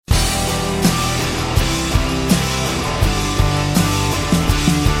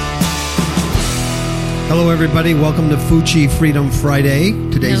Hello, everybody. Welcome to Fuchi Freedom Friday.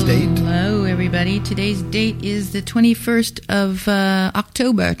 Today's date. Hello, everybody. Today's date is the 21st of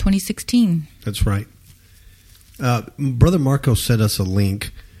October, 2016. That's right. Brother Marco sent us a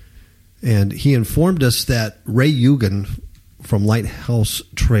link, and he informed us that Ray Yugan from Lighthouse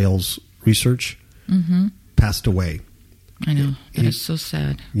Trails Research passed away. I know. That is so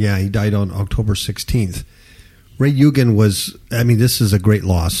sad. Yeah, he died on October 16th. Ray Yugan was, I mean, this is a great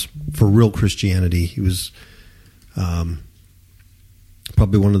loss for real Christianity. He was probably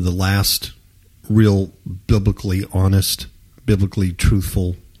one of the last real biblically honest, biblically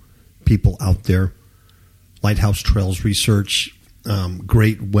truthful people out there. Lighthouse Trails Research,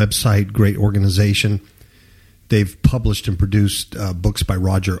 great website, great organization. They've published and produced books by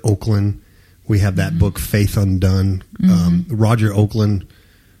Roger Oakland. We have that book, Faith Undone. Roger Oakland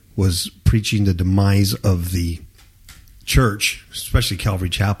was preaching the demise of the church, especially Calvary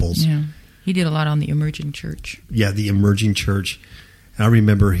Chapels. Yeah, he did a lot on the emerging church. Yeah, the emerging church. And I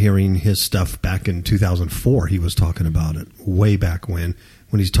remember hearing his stuff back in 2004. He was talking about it way back when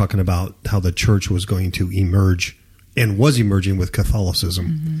he's talking about how the church was going to emerge and was emerging with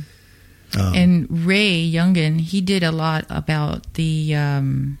Catholicism. And Ray Yugan, he did a lot about the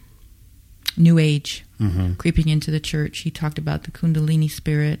New Age creeping into the church. He talked about the Kundalini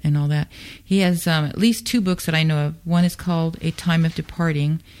spirit and all that. He has at least two books that I know of. One is called A Time of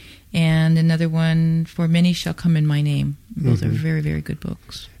Departing, and another one, For Many Shall Come in My Name. Both are very, very good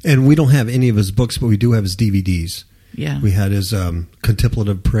books. And we don't have any of his books, but we do have his DVDs. Yeah. We had his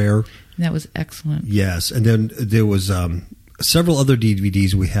Contemplative Prayer. And that was excellent. Yes. And then there was several other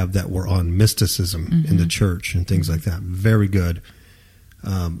DVDs we have that were on mysticism in the church and things like that. Very good.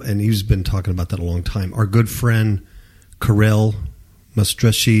 And he's been talking about that a long time. Our good friend, Karel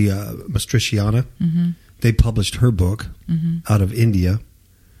Mastriciana, they published her book out of India.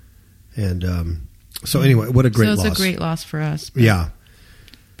 And so anyway, what a great loss. So it's a great loss for us. Yeah.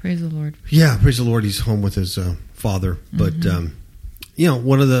 Praise the Lord. Yeah, praise the Lord. He's home with his father. But, you know,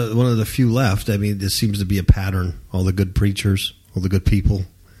 one of the few left, I mean, this seems to be a pattern. All the good preachers, all the good people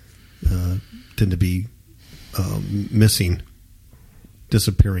tend to be missing,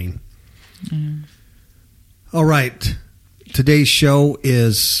 disappearing. All right. Today's show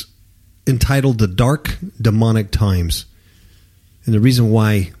is entitled The Dark Demonic Times. And the reason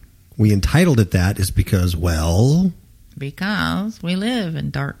why we entitled it that is because, well... Because we live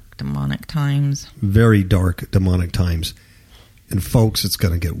in dark demonic times. Very dark demonic times. And folks, it's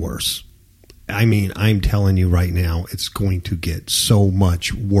going to get worse. I mean, I'm telling you right now, it's going to get so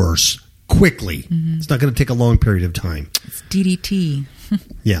much worse quickly. It's not going to take a long period of time. It's DDT.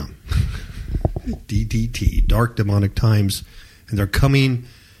 Yeah. DDT, dark demonic times. And they're coming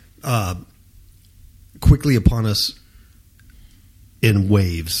quickly upon us in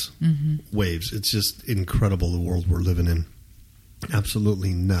waves. Waves. It's just incredible, the world we're living in.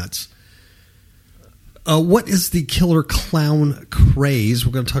 Absolutely nuts. What is the killer clown craze?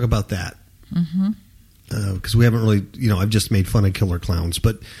 We're going to talk about that. Because we haven't really, I've just made fun of killer clowns.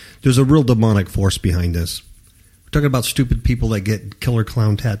 But there's a real demonic force behind this. We're talking about stupid people that get killer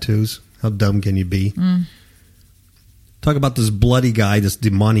clown tattoos. How dumb can you be? Talk about this bloody guy, this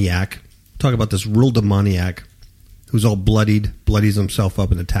demoniac. Talk about this real demoniac who's all bloodies himself up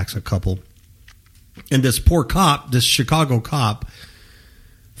and attacks a couple. And this poor cop, this Chicago cop,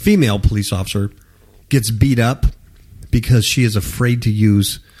 female police officer, gets beat up because she is afraid to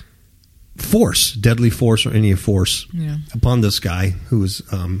use force, deadly force or any force upon this guy who is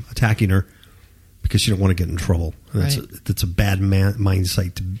attacking her because she don't want to get in trouble. And that's a bad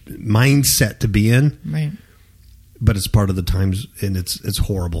mindset to be in. Right. But it's part of the times, and it's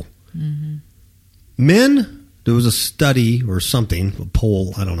horrible. Men... There was a study or something, a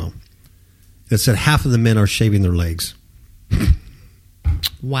poll, I don't know, that said half of the men are shaving their legs.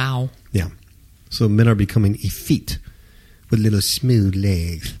 Wow. Yeah. So men are becoming effete with little smooth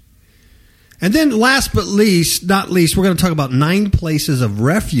legs. And then last but not least, we're going to talk about 9 places of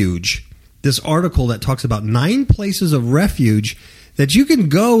refuge. This article that talks about 9 places of refuge that you can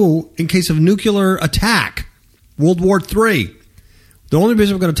go in case of nuclear attack. World War III. The only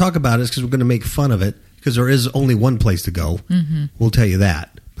reason we're going to talk about it is because we're going to make fun of it. Because there is only one place to go. We'll tell you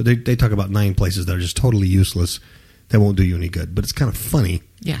that. But they talk about 9 places that are just totally useless. That won't do you any good. But it's kind of funny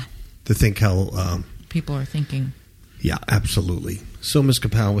to think how... people are thinking. Yeah, absolutely. So, Ms.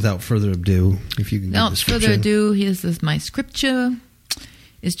 Kapow, without further ado, if you can give the scripture. Without further ado, here's my scripture.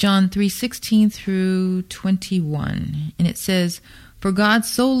 It's John 3:16 through 21. And it says, For God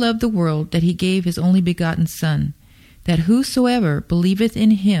so loved the world that he gave his only begotten Son, that whosoever believeth in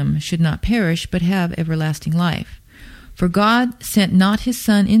him should not perish, but have everlasting life. For God sent not his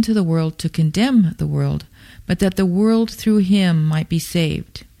Son into the world to condemn the world, but that the world through him might be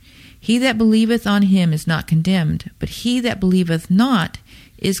saved. He that believeth on him is not condemned, but he that believeth not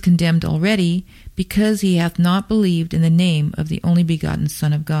is condemned already, because he hath not believed in the name of the only begotten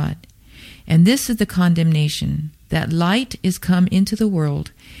Son of God. And this is the condemnation, that light is come into the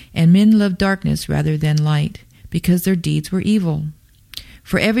world, and men love darkness rather than light, because their deeds were evil.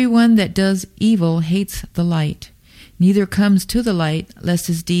 For everyone that does evil hates the light, neither comes to the light, lest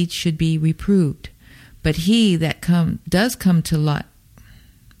his deeds should be reproved. But he that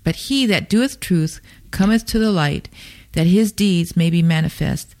doeth truth cometh to the light, that his deeds may be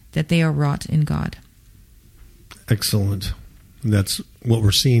manifest, that they are wrought in God. Excellent. That's what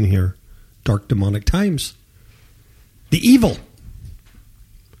we're seeing here. Dark demonic times. The evil.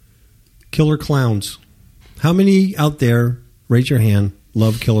 Killer clowns. How many out there, raise your hand,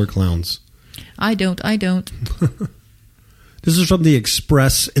 love killer clowns? I don't. This is from the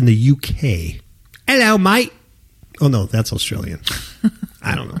Express in the UK. Hello, mate. Oh, no, that's Australian.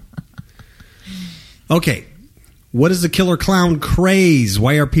 I don't know. Okay. What is the killer clown craze?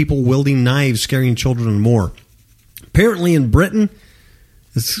 Why are people wielding knives, scaring children, and more? Apparently in Britain,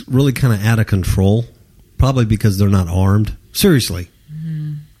 it's really kind of out of control. Probably because they're not armed. Seriously.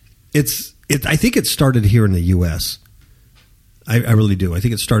 Mm-hmm. I think it started here in the U.S. I really do. I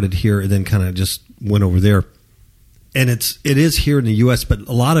think it started here and then kind of just went over there. And it is here in the U.S., but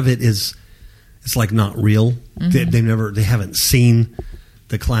a lot of it is, it's like not real. Mm-hmm. They haven't seen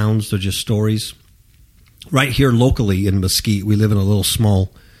the clowns. They're just stories. Right here locally in Mesquite, we live in a little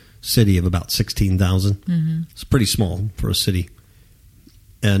small city of about 16,000. Mm-hmm. It's pretty small for a city.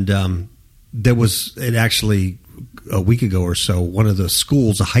 And actually a week ago or so, one of the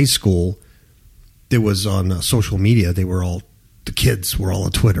schools, a high school, that was on social media. The kids were all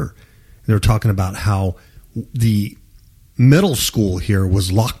on Twitter. They were talking about how the middle school here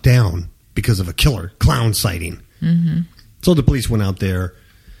was locked down because of a killer clown sighting. Mm-hmm. So the police went out there.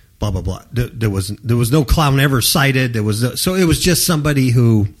 Blah blah blah. There was no clown ever sighted. So it was just somebody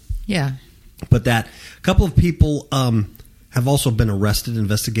who, put that. A couple of people have also been arrested,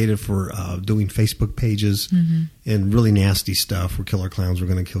 investigated for doing Facebook pages and really nasty stuff where killer clowns were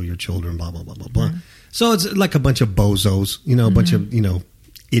going to kill your children. Blah blah blah blah blah. Mm-hmm. So it's like a bunch of bozos, a bunch of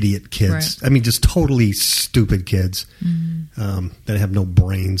idiot kids. Right. I mean, just totally stupid kids that have no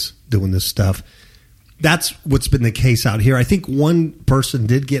brains doing this stuff. That's what's been the case out here. I think one person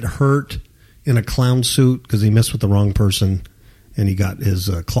did get hurt in a clown suit because he messed with the wrong person and he got his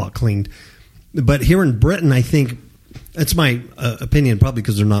claw cleaned. But here in Britain, I think, it's my opinion, probably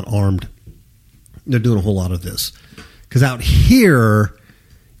because they're not armed. They're doing a whole lot of this. Because out here,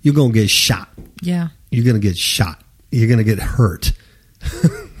 you're going to get shot. Yeah. You're going to get shot. You're going to get hurt.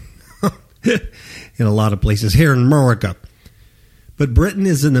 In a lot of places here in America. But Britain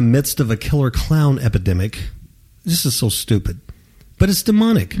is in the midst of a killer clown epidemic. This is so stupid. But it's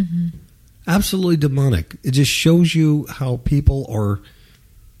demonic. Mm-hmm. Absolutely demonic. It just shows you how people are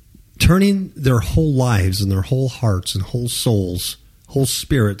turning their whole lives and their whole hearts and whole souls, whole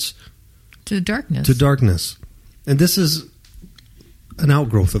spirits to darkness. And this is an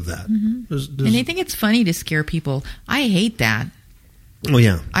outgrowth of that. Mm-hmm. There's and I think it's funny to scare people. I hate that. Oh,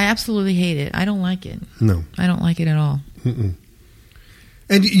 yeah. I absolutely hate it. I don't like it. No. I don't like it at all. Mm-mm.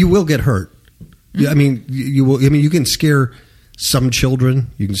 And you will get hurt. Mm-hmm. I mean, you will. I mean, you can scare some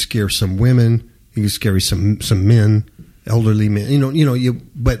children. You can scare some women. You can scare some men, elderly men.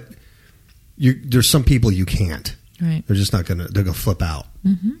 But there's some people you can't. Right. They're just not going to. They're going to flip out.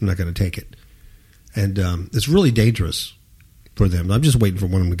 Mm-hmm. They're not going to take it, and it's really dangerous for them. I'm just waiting for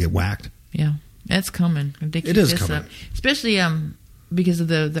one of them to get whacked. Yeah, that's coming. It is coming, especially because of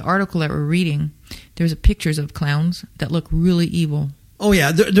the article that we're reading. There's pictures of clowns that look really evil. Oh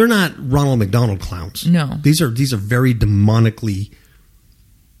yeah, they're not Ronald McDonald clowns. No, these are very demonically,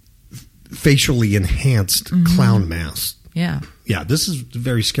 facially enhanced clown masks. Yeah, this is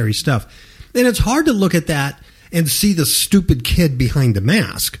very scary stuff, and it's hard to look at that and see the stupid kid behind the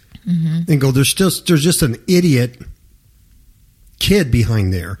mask and go, "There's just an idiot kid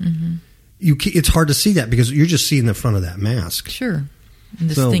behind there." Mm-hmm. It's hard to see that because you're just seeing the front of that mask. Sure, and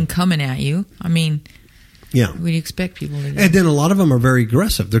this thing coming at you. I mean. Yeah, we'd expect people to do. And then a lot of them are very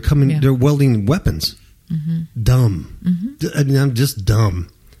aggressive. They're coming. Yeah. They're wielding weapons. Mm-hmm. Dumb. Mm-hmm. I mean, I'm just dumb.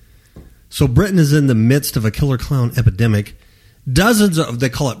 So Britain is in the midst of a killer clown epidemic. Dozens of, they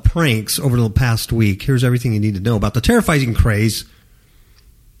call it pranks, over the past week. Here's everything you need to know about the terrifying craze.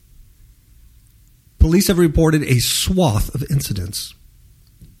 Police have reported a swath of incidents.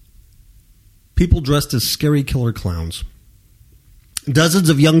 People dressed as scary killer clowns. Dozens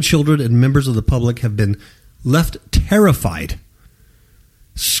of young children and members of the public have been left terrified.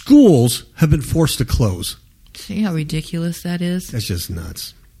 Schools have been forced to close. See how ridiculous that is? That's just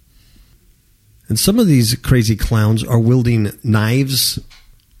nuts. And some of these crazy clowns are wielding knives,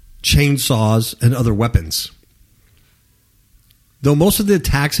 chainsaws, and other weapons. Though most of the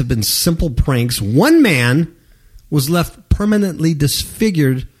attacks have been simple pranks, one man was left permanently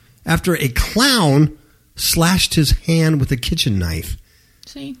disfigured after a clown slashed his hand with a kitchen knife.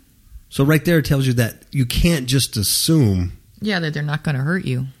 See? So right there it tells you that you can't just assume. Yeah, that they're not going to hurt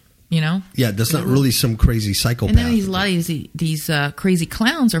you, you know? Yeah, that's not really some crazy psychopath. And then a lot of these crazy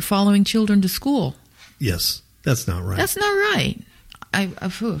clowns are following children to school. Yes, that's not right. That's not right.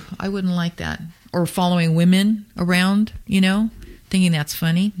 I wouldn't like that. Or following women around, you know, thinking that's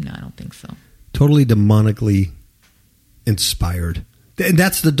funny. No, I don't think so. Totally demonically inspired. And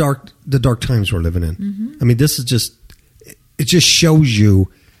that's the dark times we're living in. Mm-hmm. I mean, this is just, it just shows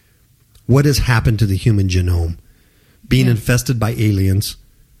you what has happened to the human genome, being infested by aliens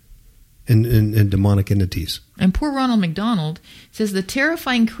and demonic entities. And poor Ronald McDonald says the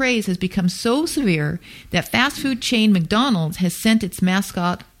terrifying craze has become so severe that fast food chain McDonald's has sent its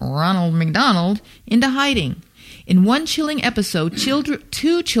mascot, Ronald McDonald, into hiding. In one chilling episode,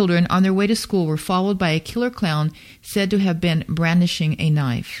 two children on their way to school were followed by a killer clown said to have been brandishing a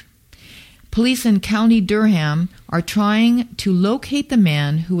knife. Police in County Durham are trying to locate the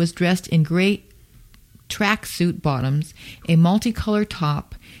man who was dressed in gray tracksuit bottoms, a multicolored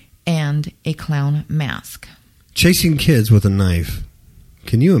top, and a clown mask. Chasing kids with a knife.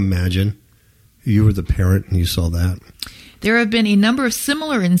 Can you imagine? You were the parent and you saw that. There have been a number of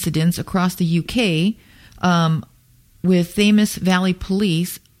similar incidents across the UK, with Thames Valley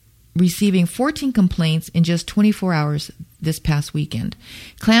Police receiving 14 complaints in just 24 hours this past weekend.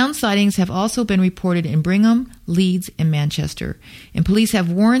 Clown sightings have also been reported in Brigham, Leeds, and Manchester, and police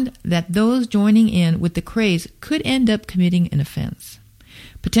have warned that those joining in with the craze could end up committing an offense.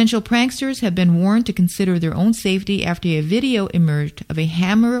 Potential pranksters have been warned to consider their own safety after a video emerged of a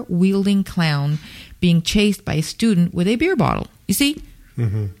hammer-wielding clown being chased by a student with a beer bottle. You see?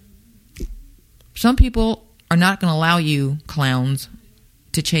 Mm-hmm. Some people are not going to allow you, clowns,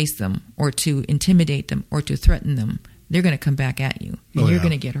 to chase them or to intimidate them or to threaten them. They're going to come back at you, and you're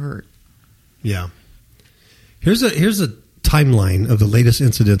going to get hurt. Yeah. Here's a timeline of the latest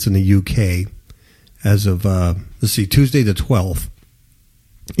incidents in the UK as of, Tuesday the 12th.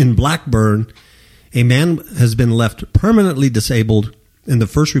 In Blackburn, a man has been left permanently disabled in the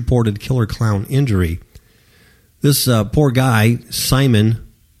first reported killer clown injury. This poor guy, Simon,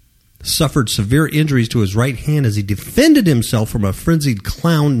 suffered severe injuries to his right hand as he defended himself from a frenzied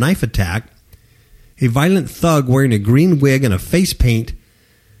clown knife attack. A violent thug wearing a green wig and a face paint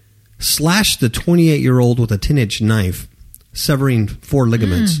slashed the 28-year-old with a 10-inch knife, severing 4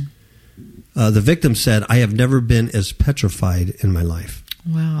 ligaments. The victim said, "I have never been as petrified in my life."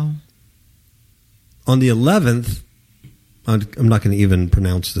 Wow. On the 11th, I'm not going to even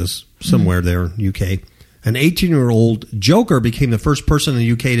pronounce this, somewhere there in UK, an 18-year-old joker became the first person in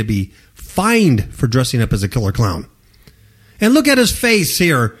the UK to be fined for dressing up as a killer clown. And look at his face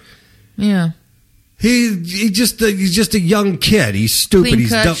here. Yeah. He's just a young kid. He's stupid. Clean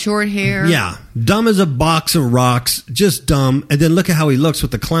He's cut, dumb. short hair. Yeah. Dumb as a box of rocks. Just dumb. And then look at how he looks with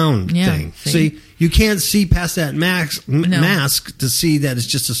the clown thing. See? You can't see past that mask to see that it's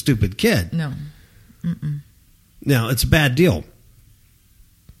just a stupid kid. No. Mm-mm. Now, it's a bad deal.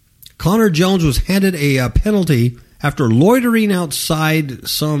 Connor Jones was handed a penalty after loitering outside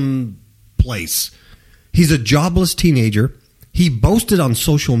some place. He's a jobless teenager. He boasted on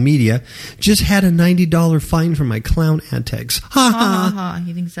social media, "Just had a $90 fine for my clown antics." Ha ha ha.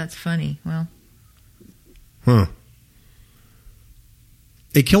 He thinks that's funny. Well. Huh.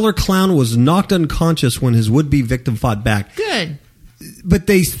 A killer clown was knocked unconscious when his would-be victim fought back. Good. But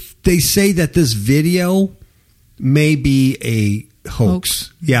they say that this video may be a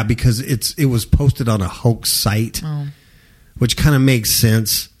hoax. Yeah, because it was posted on a hoax site, which kind of makes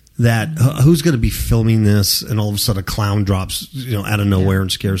sense. That who's going to be filming this, and all of a sudden a clown drops, out of nowhere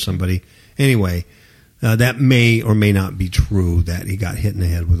and scares somebody. Anyway, that may or may not be true. That he got hit in the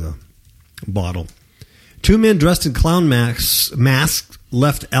head with a bottle. 2 men dressed in clown masks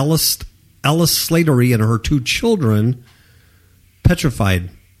left Alice Slattery and her 2 children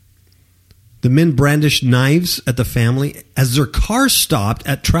petrified. The men brandished knives at the family as their car stopped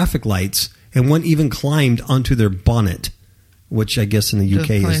at traffic lights, and one even climbed onto their bonnet, which I guess in the UK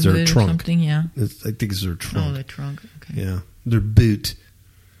is their trunk. Yeah. I think it's their trunk. Oh, their trunk. Okay. Yeah. Their boot.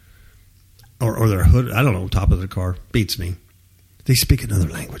 Or their hood. I don't know, top of the car. Beats me. They speak another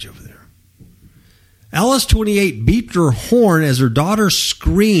language over there. Alice, 28, beeped her horn as her daughter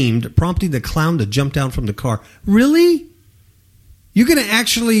screamed, prompting the clown to jump down from the car. Really? You're going to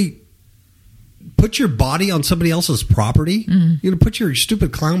actually put your body on somebody else's property? You're going to put your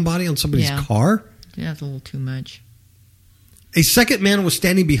stupid clown body on somebody's car? Yeah, that's a little too much. A second man was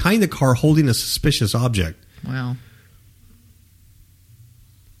standing behind the car holding a suspicious object. Wow.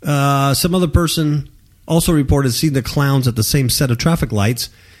 Some other person also reported seeing the clowns at the same set of traffic lights.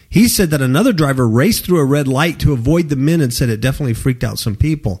 He said that another driver raced through a red light to avoid the men and said it definitely freaked out some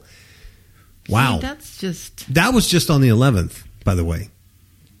people. Wow. See, that was just on the 11th, by the way.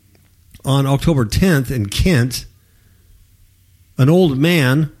 On October 10th in Kent, an old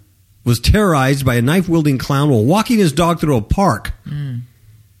man was terrorized by a knife-wielding clown while walking his dog through a park.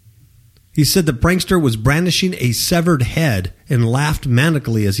 He said the prankster was brandishing a severed head and laughed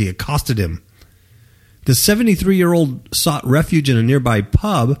manically as he accosted him. The 73-year-old sought refuge in a nearby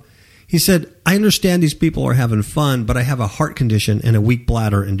pub. He said, I understand these people are having fun, but I have a heart condition and a weak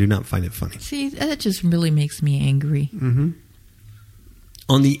bladder and do not find it funny. See, that just really makes me angry.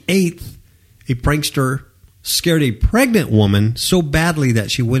 On the 8th, a prankster scared a pregnant woman so badly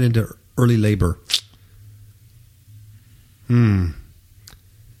that she went into early labor.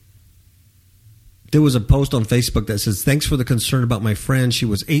 There was a post on Facebook that says, thanks for the concern about my friend. She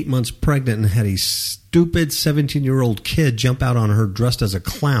was 8 months pregnant and had a stupid 17-year-old kid jump out on her dressed as a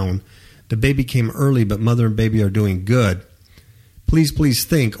clown. The baby came early, but mother and baby are doing good. Please, please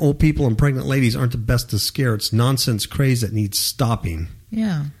think. Old people and pregnant ladies aren't the best to scare. It's nonsense craze that needs stopping.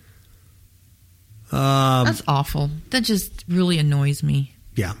 Yeah. That's awful. That just really annoys me.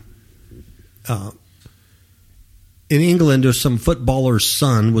 Yeah. In England, there's some footballer's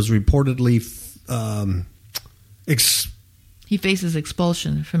son was reportedly... he faces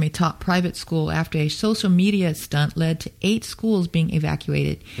expulsion from a top private school after a social media stunt led to 8 schools being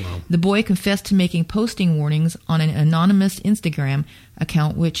evacuated. Wow. The boy confessed to making posting warnings on an anonymous Instagram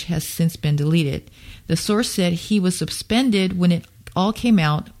account, which has since been deleted. The source said he was suspended when it all came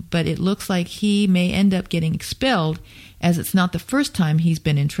out, but it looks like he may end up getting expelled, as it's not the first time he's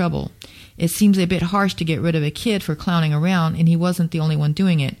been in trouble. It seems a bit harsh to get rid of a kid for clowning around, and he wasn't the only one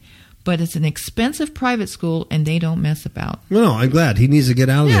doing it. But it's an expensive private school, and they don't mess about. No, I'm glad. He needs to get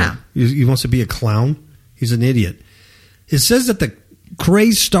out of there. He wants to be a clown. He's an idiot. It says that the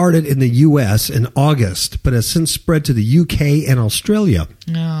craze started in the U.S. in August, but has since spread to the U.K. and Australia.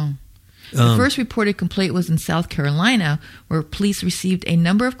 No. The first reported complaint was in South Carolina, where police received a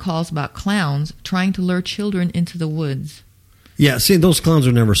number of calls about clowns trying to lure children into the woods. Yeah, see, those clowns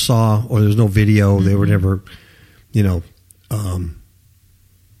were never saw, or there's no video. They were never,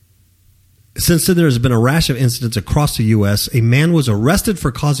 Since then, there has been a rash of incidents across the U.S. A man was arrested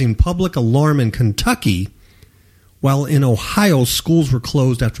for causing public alarm in Kentucky, while in Ohio, schools were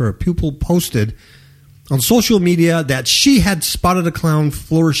closed after a pupil posted on social media that she had spotted a clown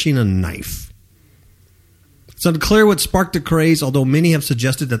flourishing a knife. It's unclear what sparked the craze, although many have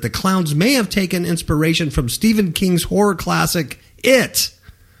suggested that the clowns may have taken inspiration from Stephen King's horror classic, It.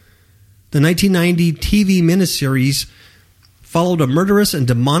 The 1990 TV miniseries followed a murderous and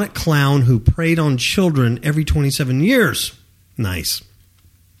demonic clown who preyed on children every 27 years. Nice.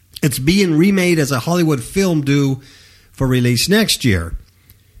 It's being remade as a Hollywood film due for release next year.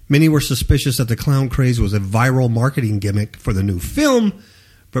 Many were suspicious that the clown craze was a viral marketing gimmick for the new film,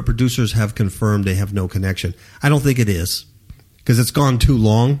 but producers have confirmed they have no connection. I don't think it is, because it's gone too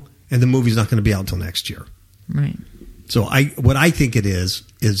long, and the movie's not going to be out until next year. Right. So what I think it is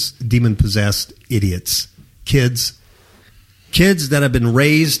demon-possessed idiots, kids that have been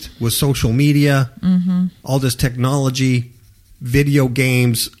raised with social media, all this technology, video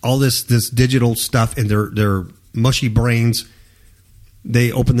games, all this digital stuff, and their mushy brains.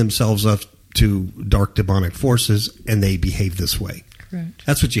 They open themselves up to dark demonic forces, and they behave this way. Correct.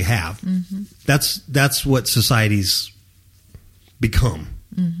 That's what you have. That's what society's become.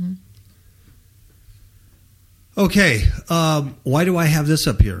 Okay, why do I have this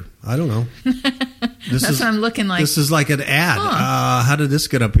up here? I don't know. That's what I'm looking like. This is like an ad. How did this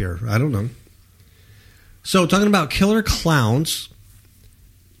get up here? I don't know. So, talking about killer clowns,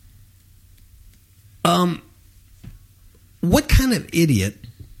 what kind of idiot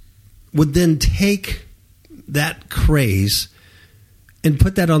would then take that craze and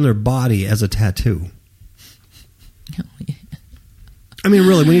put that on their body as a tattoo? I mean,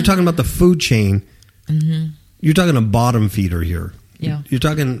 really, when you're talking about the food chain, you're talking a bottom feeder here. Yeah. You're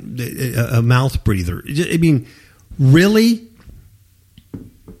talking a mouth breather. I mean, really?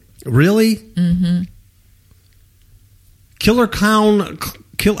 Really? Killer clown. I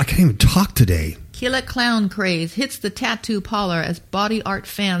can't even talk today. Killer clown craze hits the tattoo parlor as body art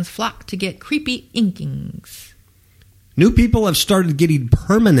fans flock to get creepy inkings. New people have started getting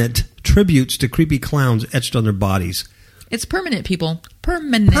permanent tributes to creepy clowns etched on their bodies. It's permanent, people.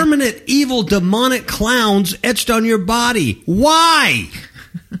 Permanent. Permanent, evil, demonic clowns etched on your body. Why?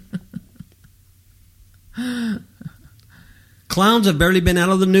 Clowns have barely been out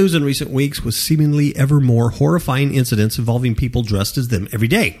of the news in recent weeks, with seemingly ever more horrifying incidents involving people dressed as them every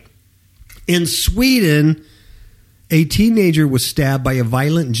day. In Sweden, a teenager was stabbed by a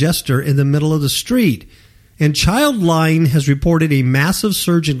violent jester in the middle of the street. And Childline has reported a massive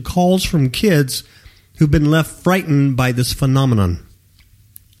surge in calls from kids who've been left frightened by this phenomenon.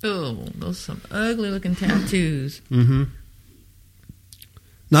 Oh, those are some ugly-looking tattoos. Mm-hmm.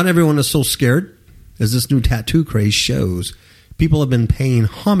 Not everyone is so scared, as this new tattoo craze shows. People have been paying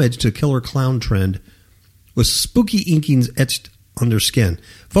homage to killer clown trend with spooky inkings etched on their skin.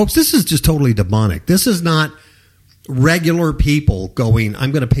 Folks, this is just totally demonic. This is not regular people going,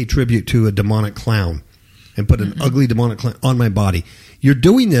 I'm going to pay tribute to a demonic clown and put an ugly demonic clown on my body. You're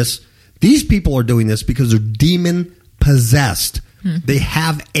doing this. These people are doing this because they're demon possessed. They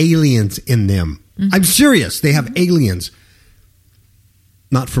have aliens in them. I'm serious. They have aliens.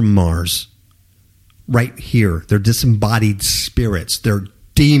 Not from Mars. Right here. They're disembodied spirits. They're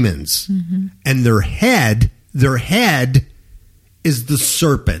demons. And their head is the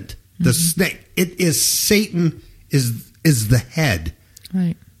serpent, the snake. It is Satan is the head.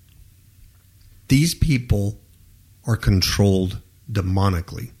 Right. These people are controlled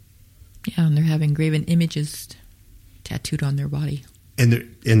demonically. Yeah, and they're having graven images tattooed on their body. And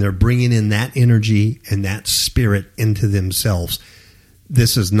they're bringing in that energy and that spirit into themselves.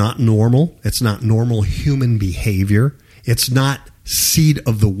 This is not normal. It's not normal human behavior. It's not seed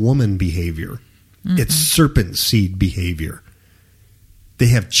of the woman behavior. It's serpent seed behavior. They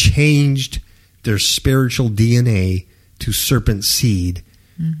have changed their spiritual DNA to serpent seed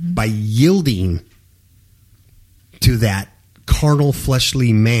by yielding to that carnal,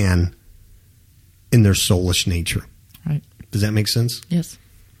 fleshly man in their soulish nature. Right. Does that make sense? Yes.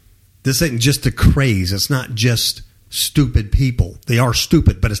 This ain't just a craze. It's not just stupid people. They are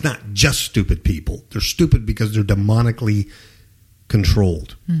stupid, but it's not just stupid people. They're stupid because they're demonically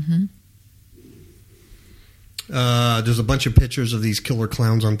controlled. There's a bunch of pictures of these killer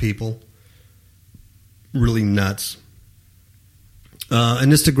clowns on people. Really nuts. An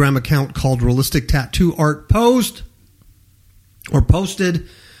Instagram account called Realistic Tattoo Art posted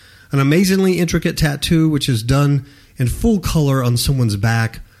an amazingly intricate tattoo which is done in full color on someone's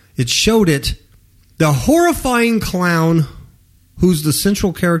back. It showed the horrifying clown who's the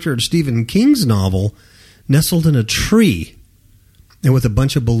central character in Stephen King's novel, nestled in a tree and with a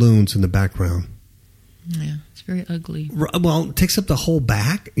bunch of balloons in the background. Yeah, it's very ugly. Well, it takes up the whole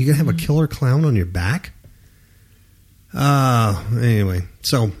back. You're going to have a killer clown on your back? Anyway,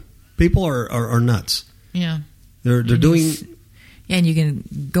 so people are nuts. Yeah. They're doing... Yeah, and you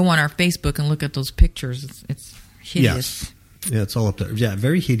can go on our Facebook and look at those pictures. It's hideous. Yes. Yeah, it's all up there. Yeah,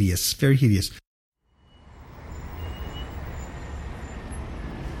 very hideous. Very hideous.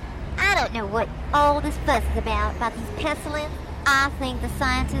 I don't know what all this fuss is about these pestilence. I think the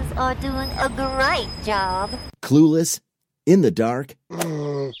scientists are doing a great job. Clueless? In the dark?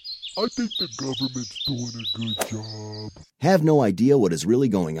 I think the government's doing a good job. Have no idea what is really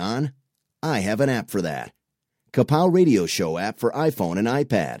going on? I have an app for that. Kapow Radio Show app for iPhone and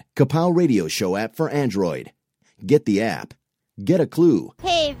iPad. Kapow Radio Show app for Android. Get the app. Get a clue.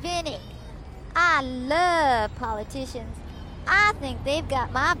 Hey, Vinny, I love politicians. I think they've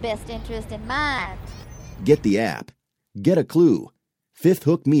got my best interest in mind. Get the app. Get a clue.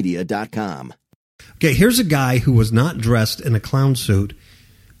 FifthHookMedia.com. Okay, here's a guy who was not dressed in a clown suit,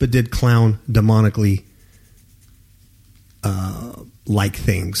 but did clown demonically like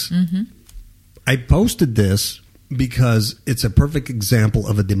things. I posted this because it's a perfect example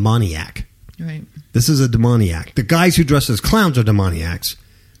of a demoniac. Right. This is a demoniac. The guys who dress as clowns are demoniacs.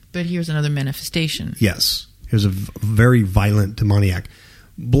 But here's another manifestation. Yes. Here's a very violent demoniac.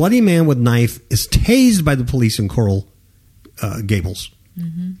 Bloody man with knife is tased by the police in Coral Gables.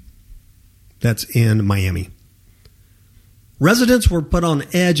 That's in Miami. Residents were put on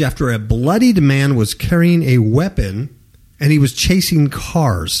edge after a bloodied man was carrying a weapon and he was chasing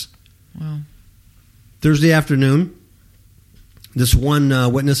cars. Wow. Thursday afternoon, this one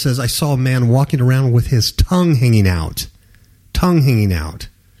witness says, I saw a man walking around with his tongue hanging out. Tongue hanging out.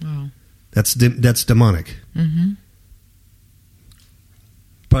 Wow. That's demonic.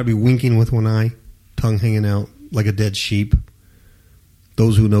 Probably winking with one eye, tongue hanging out like a dead sheep.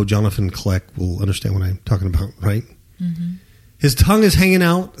 Those who know Jonathan Kleck will understand what I'm talking about, right? His tongue is hanging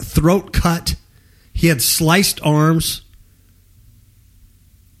out, throat cut, He had sliced arms.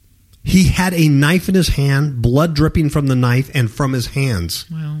 He had a knife in his hand, blood dripping from the knife and from his hands.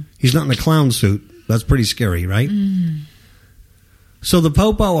 Wow. He's not in a clown suit. That's pretty scary, right? So the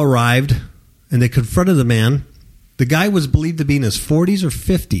Popo arrived, and they confronted the man. The guy was believed to be in his 40s or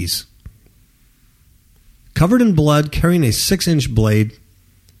 50s, covered in blood, carrying a 6-inch blade.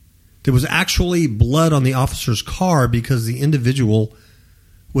 There was actually blood on the officer's car because the individual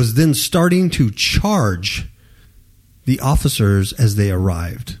was then starting to charge the officers as they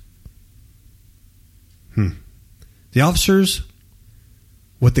arrived. The officers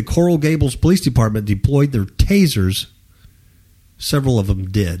with the Coral Gables Police Department deployed their tasers. Several of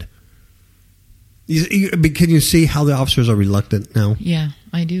them did. Can you see how the officers are reluctant now? Yeah,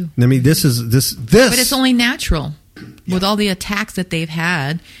 I do. I mean, this. But it's only natural with all the attacks that they've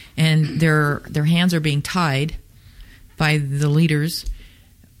had, and their hands are being tied by the leaders.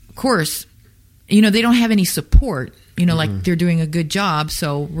 Of course, they don't have any support. Like they're doing a good job,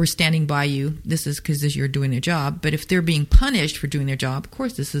 so we're standing by you. This is because you're doing their job. But if they're being punished for doing their job, of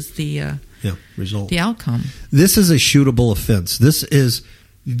course, this is the result, the outcome. This is a shootable offense. This is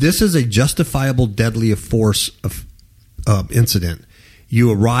a justifiable deadly force of incident.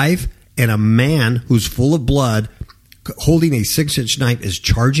 You arrive, and a man who's full of blood, holding a 6-inch knife, is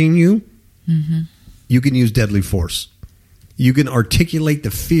charging you. You can use deadly force. You can articulate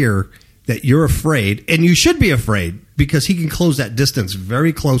the fear that you're afraid, and you should be afraid, because he can close that distance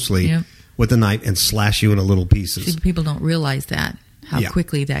very closely with a knife and slash you into little pieces. See, people don't realize that, how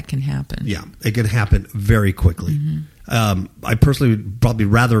quickly that can happen. Yeah, it can happen very quickly. I personally would probably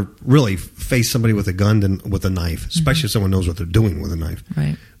rather really face somebody with a gun than with a knife, especially if someone knows what they're doing with a knife.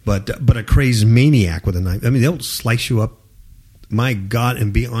 Right. But a crazed maniac with a knife, I mean, they'll slice you up, my God,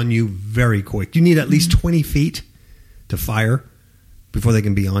 and be on you very quick. You need at least 20 feet to fire before they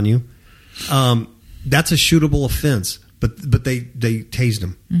can be on you. That's a shootable offense, but they tased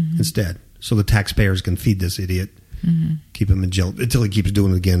him instead, so the taxpayers can feed this idiot, keep him in jail until he keeps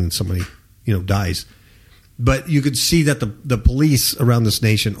doing it again and somebody dies. But you could see that the police around this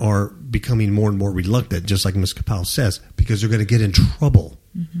nation are becoming more and more reluctant, just like Ms. Kapow says, because they're going to get in trouble.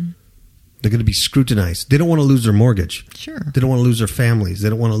 They're going to be scrutinized. They don't want to lose their mortgage. Sure. They don't want to lose their families. They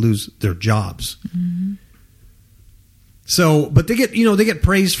don't want to lose their jobs. So, but they get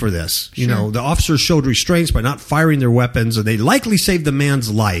praise for this. Sure. The officers showed restraints by not firing their weapons, and they likely saved the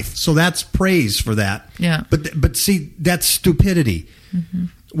man's life. So that's praise for that. Yeah. But see, that's stupidity.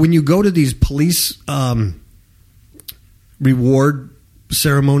 When you go to these police reward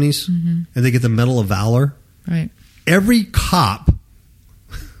ceremonies and they get the Medal of Valor, right? Every cop,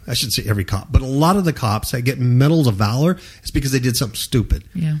 I should say every cop, but a lot of the cops that get Medals of Valor is because they did something stupid,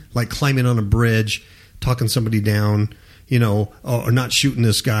 like climbing on a bridge, talking somebody down. Or not shooting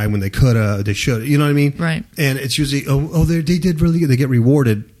this guy when they should. You know what I mean? Right. And it's usually, they did really good. They get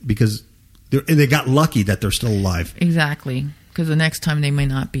rewarded because they got lucky that they're still alive. Exactly. Because the next time they may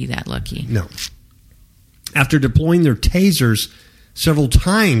not be that lucky. No. After deploying their tasers several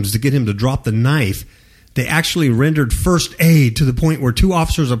times to get him to drop the knife, they actually rendered first aid to the point where 2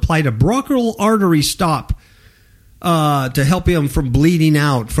 officers applied a bronchial artery stop to help him from bleeding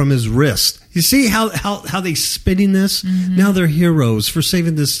out from his wrist. You see how they spinning this? Now they're heroes for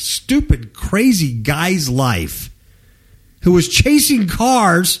saving this stupid, crazy guy's life who was chasing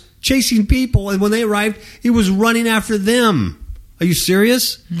cars, chasing people, and when they arrived, he was running after them. Are you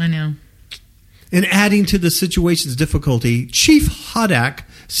serious? I know. And adding to the situation's difficulty, Chief Hudak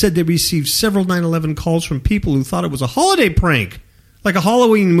said they received several 9/11 calls from people who thought it was a holiday prank, like a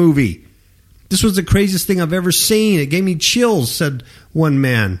Halloween movie. This was the craziest thing I've ever seen. It gave me chills, said one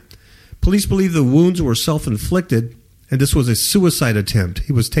man. Police believe the wounds were self-inflicted, and this was a suicide attempt.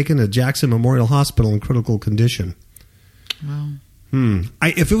 He was taken to Jackson Memorial Hospital in critical condition. Wow.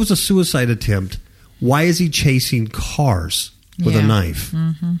 If it was a suicide attempt, why is he chasing cars with a knife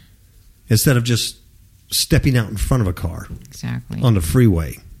instead of just stepping out in front of a car? Exactly. On the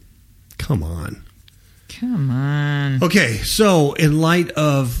freeway? Come on. Okay, so in light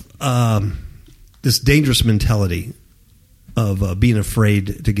of this dangerous mentality of being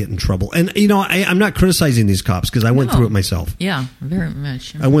afraid to get in trouble. And, I'm not criticizing these cops because I went through it myself. Yeah, very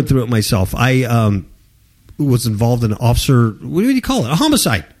much. I went through it myself. I was involved in what do you call it? A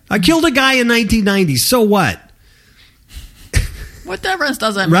homicide. I killed a guy in 1990. So what? What difference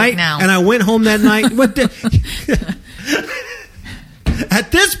does it right? make now? And I went home that night.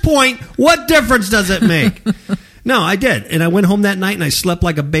 At this point, what difference does it make? No, I did. And I went home that night and I slept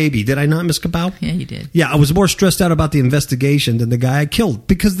like a baby. Did I not, Ms. Kapow? Yeah, you did. Yeah, I was more stressed out about the investigation than the guy I killed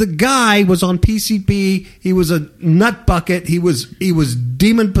because the guy was on PCP. He was a nut bucket. He was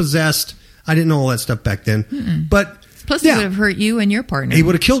demon possessed. I didn't know all that stuff back then. But Plus, he would have hurt you and your partner. He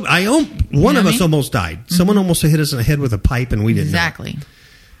would have killed. One of us almost died. Someone almost hit us in the head with a pipe, and we didn't know. Exactly.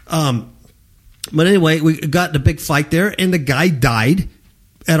 But anyway, we got in a big fight there, and the guy died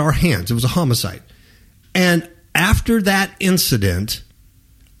at our hands. It was a homicide. And after that incident,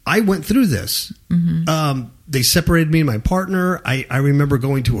 I went through this. They separated me and my partner. I remember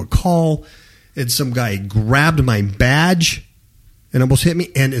going to a call, and some guy grabbed my badge and almost hit me.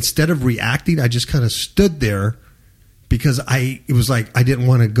 And instead of reacting, I just kind of stood there because it was like I didn't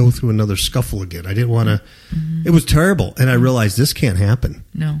want to go through another scuffle again. I didn't want to. It was terrible. And I realized this can't happen.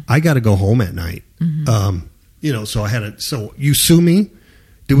 No. I got to go home at night. So I had to. So you sue me,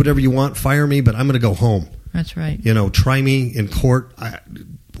 do whatever you want, fire me, but I'm going to go home. That's right. Try me in court,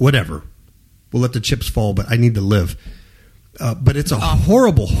 whatever. We'll let the chips fall, but I need to live. But it's a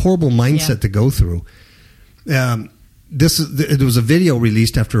horrible, horrible mindset to go through. There was a video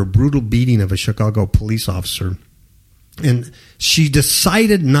released after a brutal beating of a Chicago police officer. And she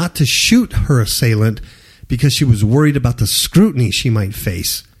decided not to shoot her assailant because she was worried about the scrutiny she might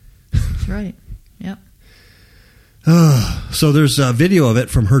face. That's right. Yep. So there's a video of it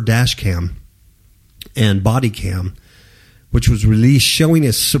from her dash cam and body cam, which was released showing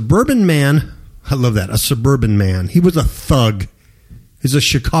a suburban man. I love that. A suburban man. He was a thug. He's a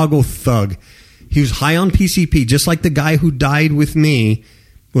Chicago thug. He was high on PCP, just like the guy who died with me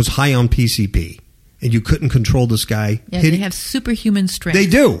was high on PCP. And you couldn't control this guy. Yeah, they have superhuman strength. They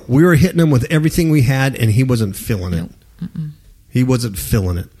do. We were hitting him with everything we had, and he wasn't feeling it. He wasn't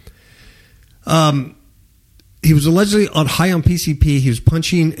feeling it. He was allegedly high on PCP. He was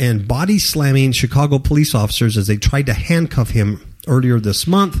punching and body slamming Chicago police officers as they tried to handcuff him earlier this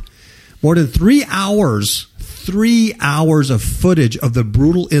month. More than 3 hours of footage of the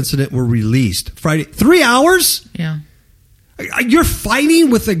brutal incident were released Friday. 3 hours? Yeah. You're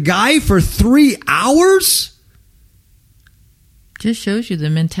fighting with a guy for 3 hours? Just shows you the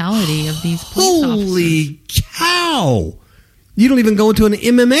mentality of these police officers. Holy cow. You don't even go into an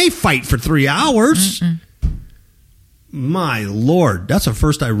MMA fight for 3 hours. My Lord. That's the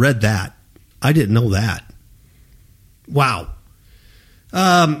first I read that. I didn't know that. Wow.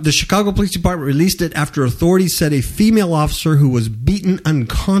 The Chicago Police Department released it after authorities said a female officer who was beaten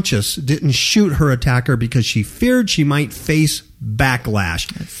unconscious didn't shoot her attacker because she feared she might face backlash.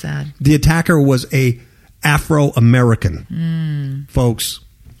 That's sad. The attacker was a Afro-American, folks.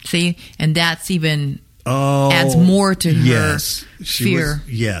 See, and that's even adds more to her fear.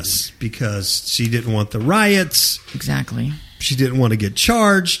 Because she didn't want the riots. Exactly. She didn't want to get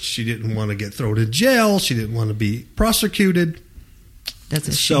charged. She didn't want to get thrown in jail. She didn't want to be prosecuted. That's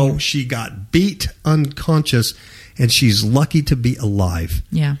a shame. So she got beat unconscious, and she's lucky to be alive.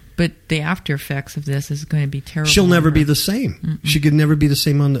 Yeah, but the after effects of this is going to be terrible. She'll never be the same. She could never be the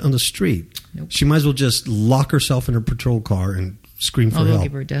same on the street. Nope. She might as well just lock herself in her patrol car and scream for help. They'll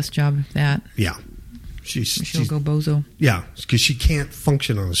give her a desk job if that. Yeah. She'll go bozo. Yeah, because she can't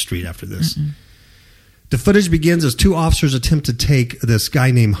function on the street after this. The footage begins as two officers attempt to take this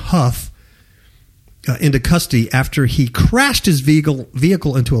guy named Huff into custody after he crashed his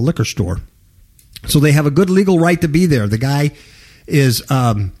vehicle into a liquor store. So they have a good legal right to be there. The guy is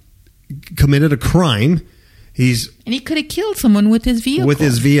committed a crime. And he could have killed someone with his vehicle. With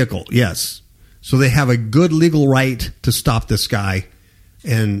his vehicle, yes. So they have a good legal right to stop this guy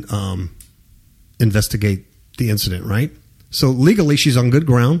and investigate the incident, right? So legally, she's on good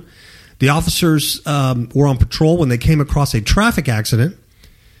ground. The officers were on patrol when they came across a traffic accident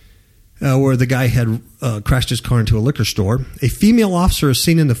where the guy had crashed his car into a liquor store. A female officer is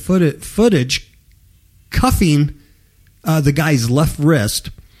seen in the footage cuffing the guy's left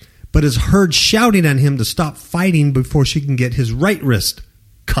wrist, but is heard shouting at him to stop fighting before she can get his right wrist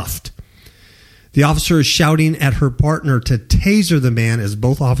cuffed. The officer is shouting at her partner to taser the man as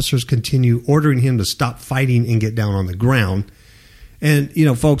both officers continue ordering him to stop fighting and get down on the ground. And,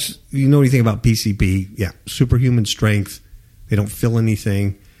 folks, you know anything about PCP? Yeah, superhuman strength. They don't feel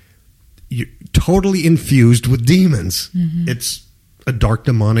anything. You're totally infused with demons. It's a dark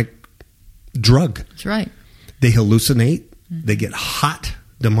demonic drug. That's right. They hallucinate. They get hot,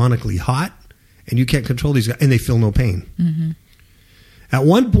 demonically hot, and you can't control these guys, and they feel no pain. At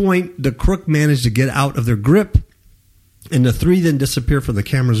one point, the crook managed to get out of their grip, and the three then disappear from the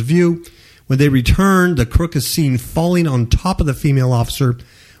camera's view. When they return, the crook is seen falling on top of the female officer,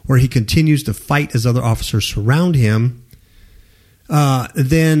 where he continues to fight as other officers surround him.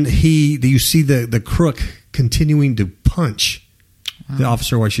 Then you see the crook continuing to punch the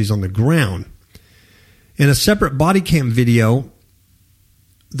officer while she's on the ground. In a separate body cam video,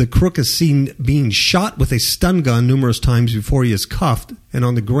 the crook is seen being shot with a stun gun numerous times before he is cuffed and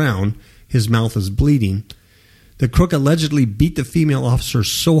on the ground. His mouth is bleeding. The crook allegedly beat the female officer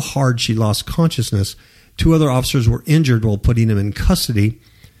so hard she lost consciousness. 2 other officers were injured while putting him in custody.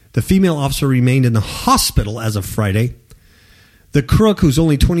 The female officer remained in the hospital as of Friday. The crook, who's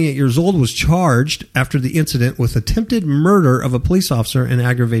only 28 years old, was charged after the incident with attempted murder of a police officer and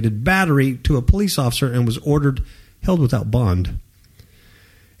aggravated battery to a police officer and was held without bond.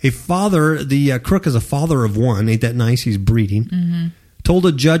 The crook is a father of 1. Ain't that nice? He's breeding. Told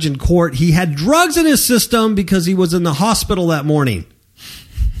a judge in court he had drugs in his system because he was in the hospital that morning.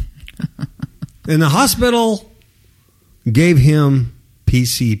 And the hospital gave him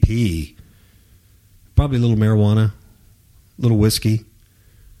PCP. Probably a little marijuana. Little whiskey.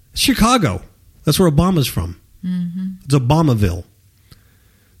 Chicago. That's where Obama's from. It's Obamaville.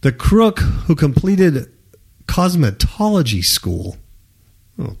 The crook who completed cosmetology school.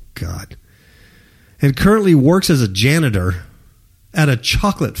 Oh, God. And currently works as a janitor at a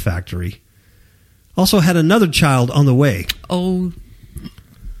chocolate factory. Also had another child on the way. Oh,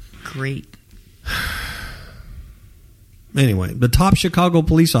 great. Anyway, the top Chicago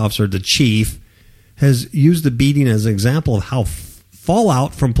police officer, the chief, has used the beating as an example of how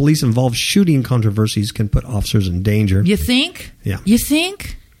fallout from police-involved shooting controversies can put officers in danger. You think? Yeah. You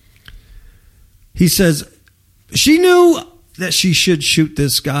think? He says she knew that she should shoot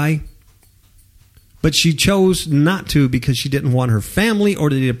this guy, but she chose not to because she didn't want her family or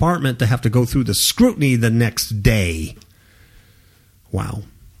the department to have to go through the scrutiny the next day. Wow.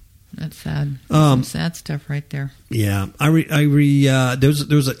 That's sad. Some sad stuff right there. Yeah. There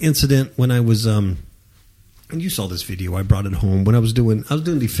was an incident when I was and you saw this video. I brought it home when I was doing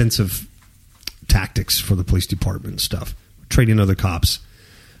defensive tactics for the police department and stuff, training other cops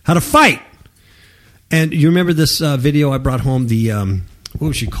how to fight. And you remember this video I brought home, the what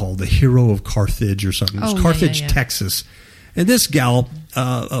was she called? The Hero of Carthage or something. It was Carthage, Texas. And this gal,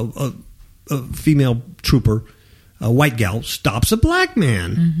 a female trooper, a white gal, stops a black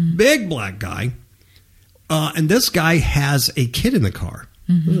man, big black guy. And this guy has a kid in the car.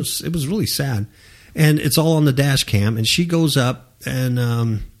 It was really sad. And it's all on the dash cam. And she goes up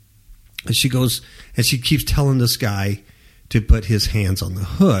and she keeps telling this guy to put his hands on the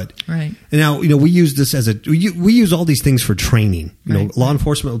hood. Right. And now, we use this we use all these things for training. Law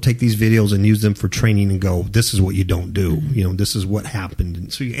enforcement will take these videos and use them for training and go, this is what you don't do. This is what happened.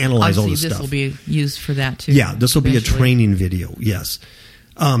 And so you analyze all this stuff. This will be used for that too. Yeah, this will be a training video. Yes.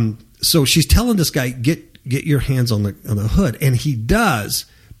 So she's telling this guy, get your hands on the hood, and he does.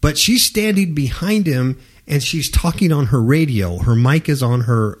 But she's standing behind him, and she's talking on her radio. Her mic is on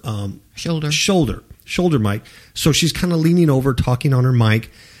her shoulder mic. So she's kind of leaning over, talking on her mic.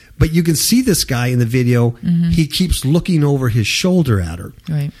 But you can see this guy in the video. He keeps looking over his shoulder at her.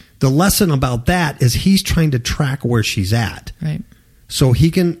 Right. The lesson about that is he's trying to track where she's at. Right. So he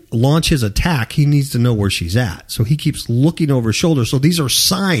can launch his attack. He needs to know where she's at. So he keeps looking over his shoulder. So these are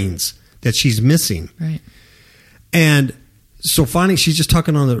signs that she's missing. Right. And so finally, she's just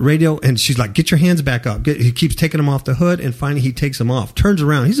talking on the radio, and she's like, get your hands back up. He keeps taking them off the hood, and finally he takes them off. Turns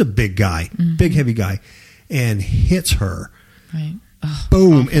around. He's a big guy, big, heavy guy, and hits her. Right. Oh,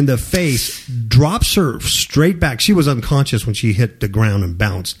 boom, in the face, drops her straight back. She was unconscious when she hit the ground and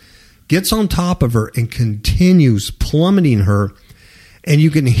bounced. Gets on top of her and continues plummeting her, and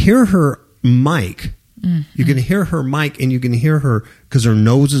you can hear her mic. You can hear her mic, and you can hear her because her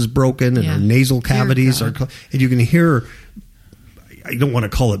nose is broken and her nasal cavities are, and you can hear her. I don't want to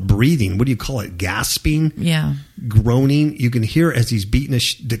call it breathing. What do you call it? Gasping? Yeah. Groaning. You can hear as he's beating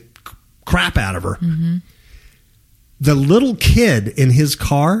the crap out of her. The little kid in his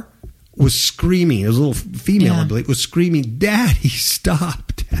car was screaming. It was a little female, I believe, was screaming, Daddy,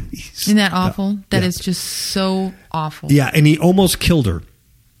 stop. Daddy, stop. Isn't that awful? That is just so awful. Yeah, and he almost killed her.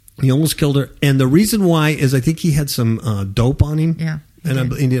 And the reason why is I think he had some dope on him. Yeah.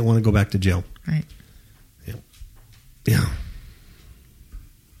 And he didn't want to go back to jail. Right. Yeah.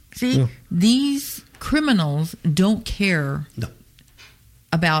 See, these criminals don't care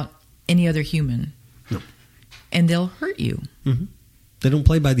about any other human. No. And they'll hurt you. They don't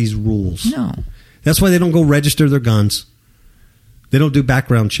play by these rules. No. That's why they don't go register their guns. They don't do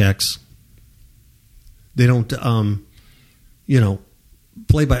background checks. They don't,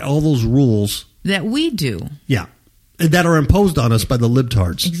 play by all those rules. That we do. Yeah. That are imposed on us by the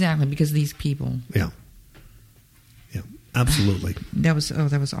libtards. Exactly, because of these people. Yeah. Absolutely. That was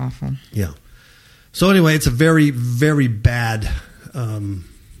awful. Yeah. So anyway, it's a very, very bad,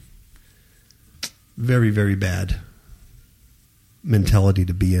 very, very bad mentality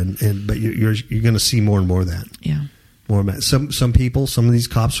to be in. But you're going to see more and more of that. Yeah. More of that. Some people, some of these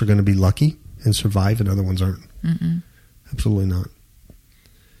cops are going to be lucky and survive, and other ones aren't. Absolutely not.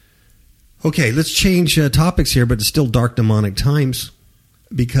 Okay, let's change topics here, but it's still dark demonic times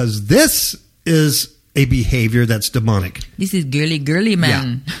because this is a behavior that's demonic. This is girly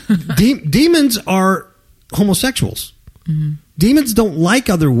man. Yeah. Demons are homosexuals. Mm-hmm. Demons don't like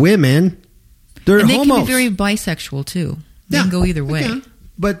other women. They're And they homos. can be very bisexual too. They Yeah, can go either way. yeah.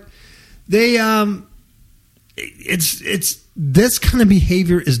 But they, it's this kind of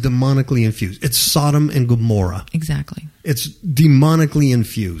behavior is demonically infused. It's Sodom and Gomorrah. Exactly. It's demonically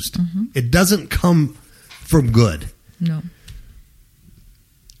infused. Mm-hmm. It doesn't come from good. No.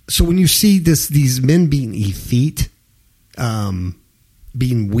 So when you see these men being effete,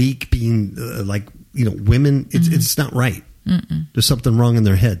 being weak, being women, it's not right. Mm-mm. There's something wrong in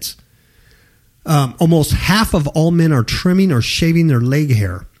their heads. Almost half of all men are trimming or shaving their leg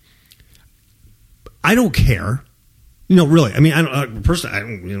hair. I don't care. Really. I mean, I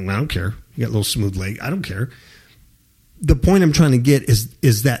don't care. You got a little smooth leg. I don't care. The point I'm trying to get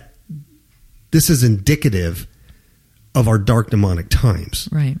is that this is indicative of our dark demonic times.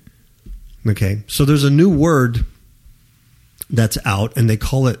 Right. Okay. So there's a new word that's out, and they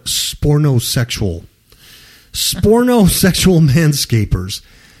call it spornosexual. Spornosexual manscapers.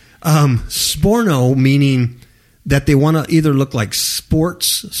 Sporno meaning that they want to either look like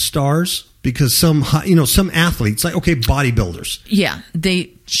sports stars because some athletes, like, okay, bodybuilders. Yeah.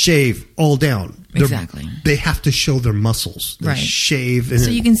 They shave all down. Exactly. They have to show their muscles. They right. shave. And so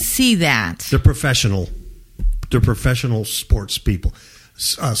you can see that. They're professional. They're professional sports people.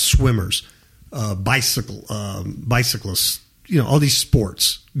 Swimmers, bicyclists, all these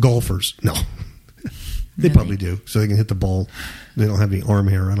sports. Golfers. No. They Really? probably do, so they can hit the ball. They don't have any arm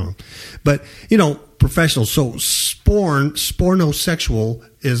hair. I don't know. But, professional. So spornosexual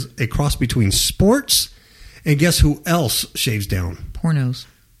is a cross between sports and guess who else shaves down? Pornos.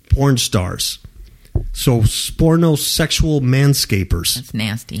 Porn stars. So spornosexual manscapers. That's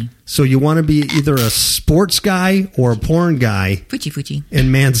nasty. So you want to be either a sports guy or a porn guy Fuchi. and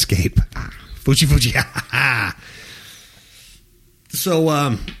manscape. Fuchi.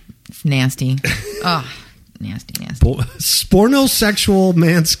 So It's nasty. Oh, nasty. spornosexual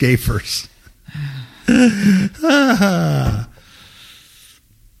manscapers.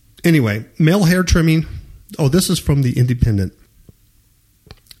 Anyway, male hair trimming. Oh, this is from the Independent.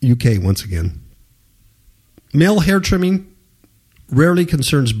 UK once again. Male hair trimming rarely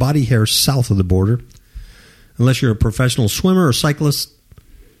concerns body hair south of the border, unless you're a professional swimmer or cyclist.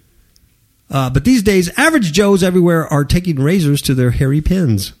 But these days, average Joes everywhere are taking razors to their hairy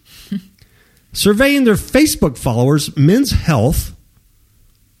pins. Surveying their Facebook followers, Men's Health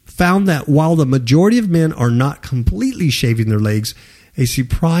found that while the majority of men are not completely shaving their legs, a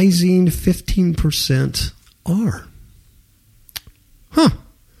surprising 15% are.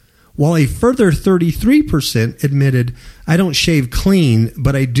 While a further 33% admitted, I don't shave clean,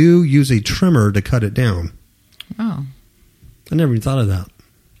 but I do use a trimmer to cut it down. Oh. I never even thought of that.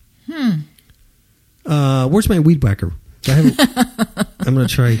 Where's my weed whacker? I'm going to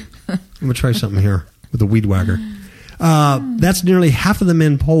try something here with a weed whacker. That's nearly half of the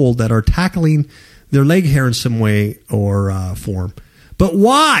men polled that are tackling their leg hair in some way or form. But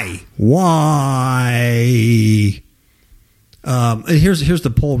why? Why? And here's the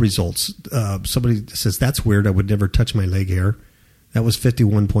poll results. Somebody says, that's weird. I would never touch my leg hair. That was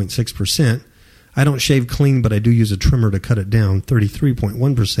 51.6%. I don't shave clean, but I do use a trimmer to cut it down,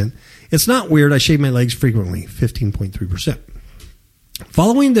 33.1%. It's not weird. I shave my legs frequently, 15.3%.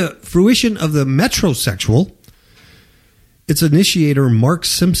 Following the fruition of the metrosexual, its initiator, Mark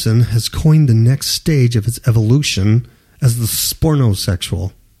Simpson, has coined the next stage of its evolution as the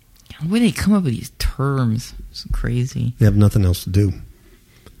spornosexual. Where do they come up with these terms? It's crazy. They have nothing else to do.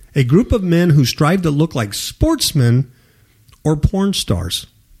 A group of men who strive to look like sportsmen or porn stars.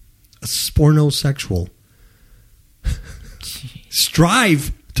 A spornosexual.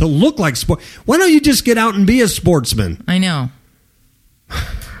 Strive to look like sport. Why don't you just get out and be a sportsman? I know.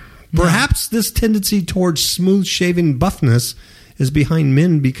 Perhaps this tendency towards smooth-shaven buffness is behind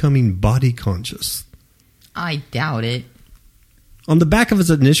men becoming body conscious. I doubt it. On the back of its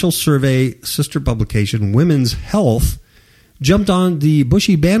initial survey, sister publication, Women's Health jumped on the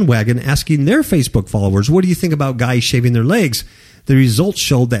bushy bandwagon asking their Facebook followers, what do you think about guys shaving their legs? The results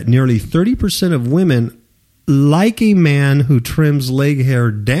showed that nearly 30% of women like a man who trims leg hair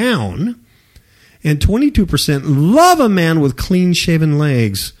down, and 22% love a man with clean-shaven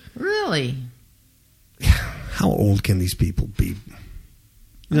legs. Really? How old can these people be? You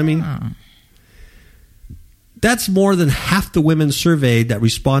know what I mean? Oh. That's more than half the women surveyed that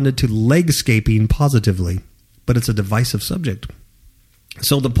responded to legscaping positively, but it's a divisive subject.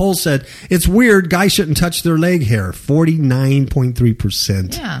 So the poll said, it's weird, guys shouldn't touch their leg hair,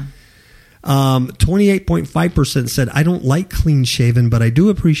 49.3%. Yeah. 28.5% said, I don't like clean shaven, but I do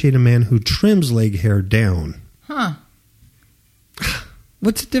appreciate a man who trims leg hair down. Huh.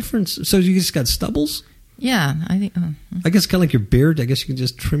 What's the difference? So you just got stubbles? Yeah, I think. I guess kind of like your beard. I guess you can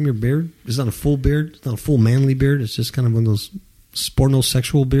just trim your beard. It's not a full beard. It's not a full manly beard. It's just kind of one of those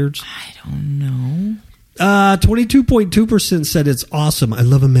spornosexual beards. I don't know. 22.2% said it's awesome. I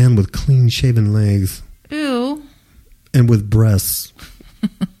love a man with clean shaven legs Ew. and with breasts.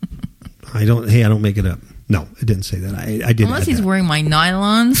 I don't make it up. No, it didn't say that. I did. Unless he's wearing my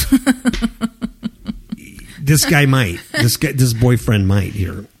nylons. This guy might. This boyfriend might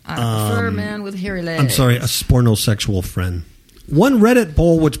here. I prefer a man with hairy legs. I'm sorry, a spornosexual friend. One Reddit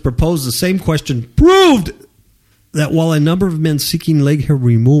poll which proposed the same question proved that while a number of men seeking leg hair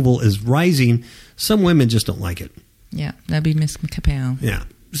removal is rising, some women just don't like it. Yeah, that'd be Miss Capel. Yeah.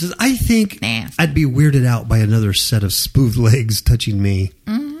 It says, I think Nasty. I'd be weirded out by another set of smooth legs touching me.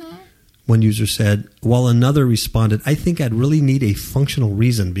 Mm-hmm. One user said, while another responded, I think I'd really need a functional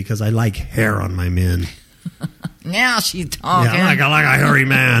reason because I like hair on my men. Now she's talking. Yeah, I like a hairy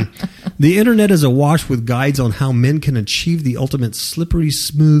man. The internet is awash with guides on how men can achieve the ultimate slippery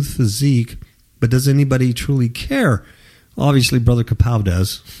smooth physique, but does anybody truly care? Obviously, Brother Kapow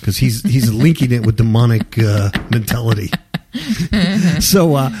does, because he's linking it with demonic mentality.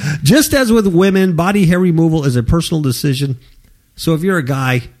 So, just as with women, body hair removal is a personal decision. So if you're a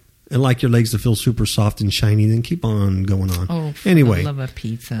guy and like your legs to feel super soft and shiny, then keep on going on. Oh, anyway, I love a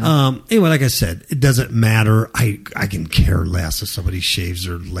pizza. Anyway, like I said, it doesn't matter. I can care less if somebody shaves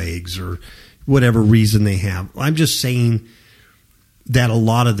their legs or whatever reason they have. I'm just saying that a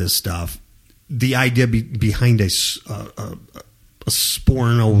lot of this stuff, the idea behind a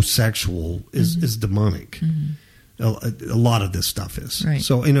spornosexual is demonic. Mm-hmm. A lot of this stuff is. Right.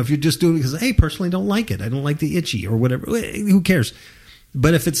 So, if you're just doing it because, hey, personally don't like it. I don't like the itchy or whatever. Who cares?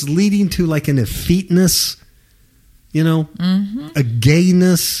 But if it's leading to like an effeteness, a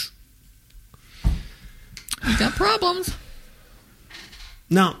gayness. You got problems.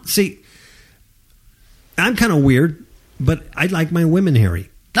 Now, see, I'm kind of weird, but I like my women hairy.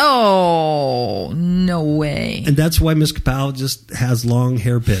 Oh, no way. And that's why Miss Kapow just has long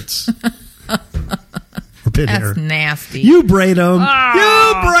hair pits. Or pit That's hair. nasty. You braid them. Oh,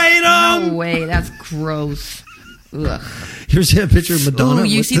 you braid them. No way. That's gross. Ugh. Here's a picture of Madonna. Ooh,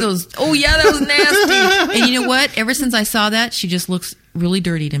 you see those? Oh, yeah, that was nasty. And you know what? Ever since I saw that, she just looks really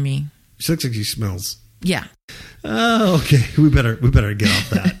dirty to me. She looks like she smells. Yeah. Oh, okay. We better get off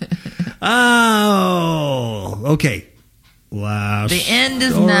that. Oh, okay. The end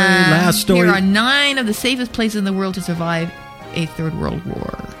is story, nigh. Last story. Here are 9 of the safest places in the world to survive a third world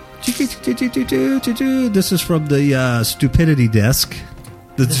war. This is from the Stupidity Desk.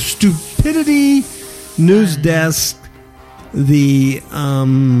 The Stupidity News Desk. The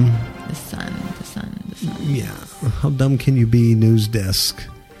sun. Yeah. How dumb can you be, News Desk?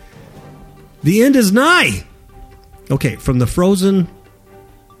 The end is nigh. Okay, from the frozen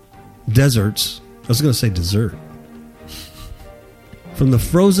deserts. I was going to say dessert. From the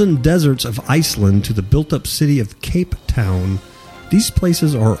frozen deserts of Iceland to the built-up city of Cape Town, these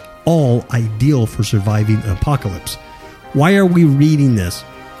places are all ideal for surviving an apocalypse. Why are we reading this?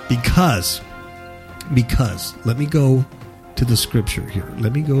 Because, let me go to the scripture here.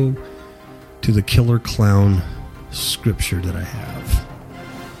 Let me go to the Killer Clown scripture that I have.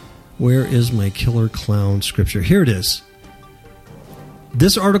 Where is my Killer Clown scripture? Here it is.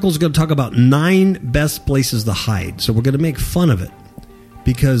 This article is going to talk about 9 best places to hide. So we're going to make fun of it.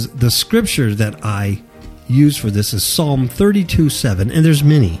 Because the scripture that I use for this is Psalm 32:7, and there's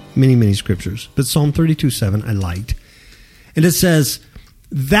many scriptures, but Psalm 32:7 I liked. And it says,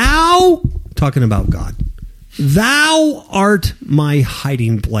 Thou, talking about God, Thou art my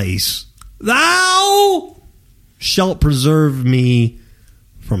hiding place. Thou shalt preserve me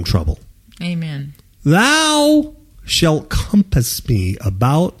from trouble. Amen. Thou shalt compass me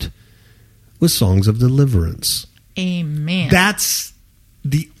about with songs of deliverance. Amen. That's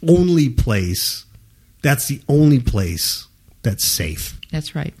the only place. That's the only place that's safe.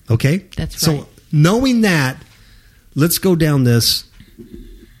 That's right. Okay? That's right. So knowing that, let's go down this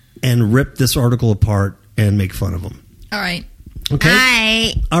and rip this article apart and make fun of them. All right.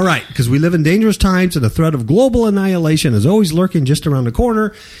 Okay? All right, because we live in dangerous times and the threat of global annihilation is always lurking just around the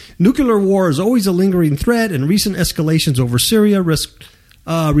corner. Nuclear war is always a lingering threat, and recent escalations over Syria risk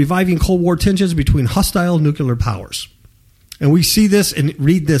reviving Cold War tensions between hostile nuclear powers. And we see this and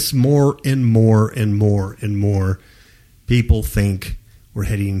read this more and more and more and more. People think we're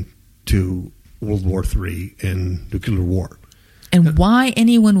heading to World War III and nuclear war. And why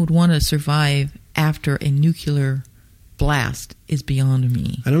anyone would want to survive after a nuclear blast is beyond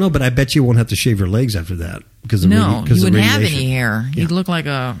me. I don't know, but I bet you won't have to shave your legs after that because No, you wouldn't have radiation. any hair. Yeah. You'd look like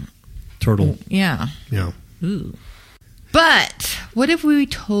a Turtle. yeah. Yeah. Ooh. But what if we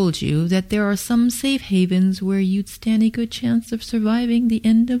told you that there are some safe havens where you'd stand a good chance of surviving the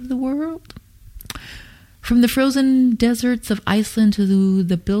end of the world? From the frozen deserts of Iceland to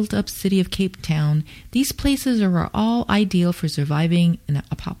the built-up city of Cape Town, these places are all ideal for surviving an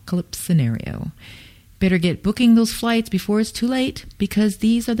apocalypse scenario. Better get booking those flights before it's too late, because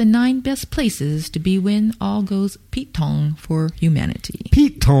these are the 9 best places to be when all goes Pete-tong for humanity.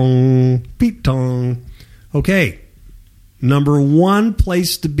 Pete-tong. Pete-tong. Okay. Number 1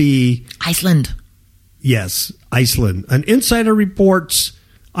 place to be. Iceland. Yes, Iceland. An insider reports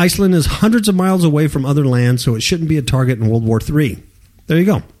Iceland is hundreds of miles away from other lands, so it shouldn't be a target in World War III. There you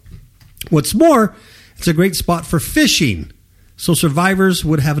go. What's more, it's a great spot for fishing, so survivors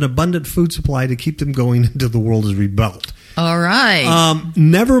would have an abundant food supply to keep them going until the world is rebuilt. All right.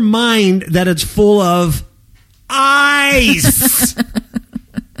 Never mind that it's full of ice.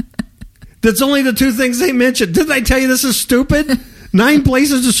 That's only the 2 things they mentioned. Didn't I tell you this is stupid? 9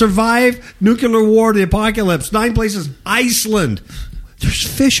 places to survive nuclear war, the apocalypse. 9 places. Iceland. There's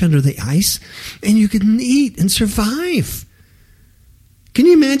fish under the ice, and you can eat and survive. Can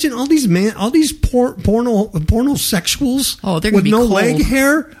you imagine all these pornosexuals they're gonna with be no cold. leg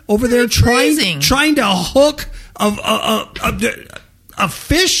hair over there freezing. trying to hook a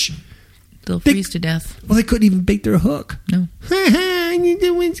fish? They'll freeze to death. Well, they couldn't even bait their hook. No.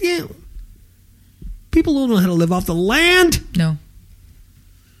 People don't know how to live off the land. No.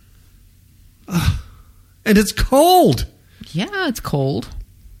 And it's cold. Yeah, it's cold.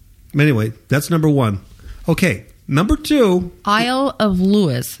 Anyway, that's number 1. Okay, number 2. Isle of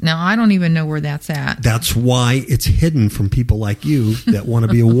Lewis. Now, I don't even know where that's at. That's why it's hidden from people like you that want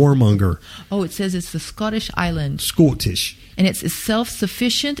to be a warmonger. Oh, it says it's the Scottish island. Scottish. And it's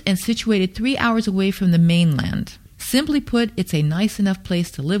self-sufficient and situated 3 hours away from the mainland. Simply put, it's a nice enough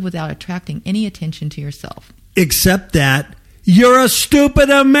place to live without attracting any attention to yourself. Except that you're a stupid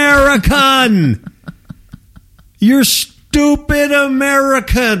American. You're stupid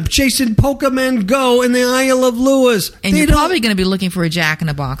American chasing Pokemon Go in the Isle of Lewis. And you're probably going to be looking for a Jack in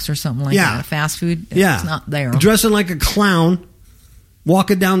a Box or something like Yeah. that. Fast food. Yeah. It's not there. Dressing like a clown,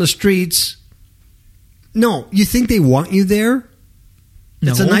 walking down the streets. No, you think they want you there?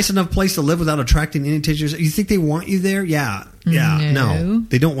 No. It's a nice enough place to live without attracting any attention. You think they want you there? Yeah. Yeah. No.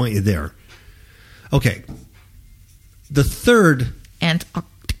 They don't want you there. Okay. The third,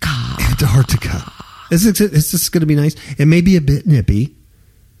 Antarctica. Is this going to be nice? It may be a bit nippy,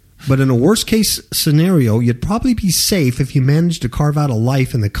 but in a worst case scenario, you'd probably be safe if you managed to carve out a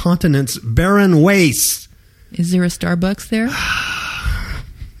life in the continent's barren wastes. Is there a Starbucks there?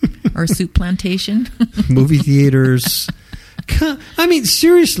 Or a soup plantation? Movie theaters. I mean,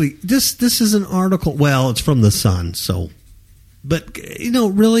 seriously, this is an article. Well, it's from The Sun, so. But,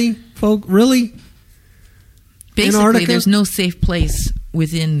 really, folk, really? Basically, Antarctica? there's no safe place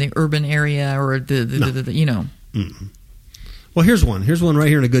within the urban area or the. Well, here's one. Here's one right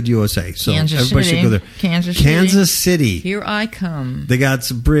here in a good USA. So Kansas everybody City. should go there. Kansas City. Here I come. They got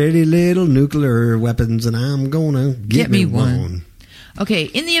some pretty little nuclear weapons, and I'm gonna get me one. Okay,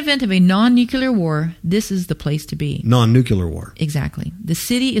 in the event of a non-nuclear war, this is the place to be. Non-nuclear war. Exactly. The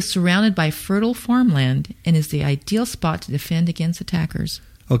city is surrounded by fertile farmland and is the ideal spot to defend against attackers.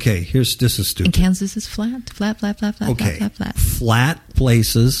 Okay, this is stupid. And Kansas is flat. Okay, flat. flat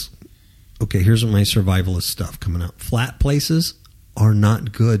places. Okay, here's my survivalist stuff coming up. Flat places are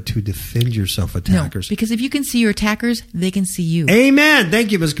not good to defend yourself attackers. No, because if you can see your attackers, they can see you. Amen.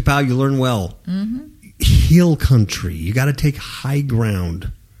 Thank you, Ms. Kapow. You learn well. Mm-hmm. Hill country. You got to take high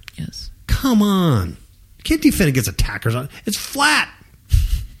ground. Yes. Come on. You can't defend against attackers. It's flat.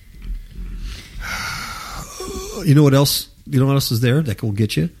 You know what else? You know what else is there that will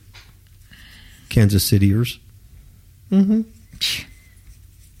get you? Kansas Cityers. Mm-hmm.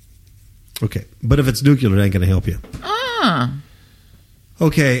 Okay. But if it's nuclear, it ain't going to help you.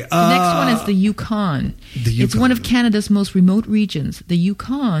 Okay. The next one is the Yukon. It's one of Canada's most remote regions. The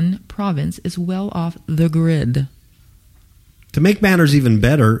Yukon province is well off the grid. To make matters even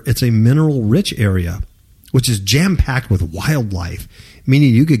better, it's a mineral-rich area, which is jam-packed with wildlife,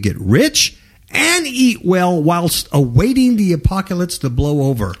 meaning you could get rich and eat well whilst awaiting the apocalypse to blow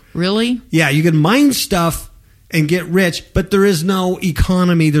over. Really? Yeah, you can mine stuff and get rich, but there is no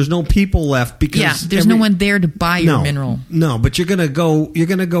economy. There's no people left because there's no one there to buy your mineral. No, but you're gonna go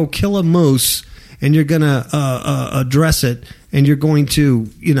kill a moose and you're gonna dress it and you're going to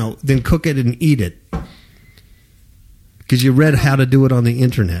then cook it and eat it because you read how to do it on the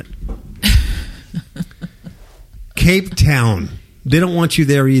internet. Cape Town. They don't want you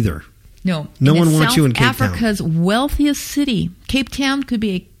there either. No. No And one it's wants you in Cape Town. South Africa's wealthiest city. Cape Town could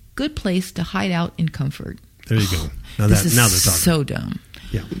be a good place to hide out in comfort. There you go. Now This they're is talking. so dumb.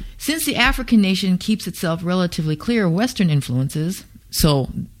 Yeah. Since the African nation keeps itself relatively clear of Western influences, so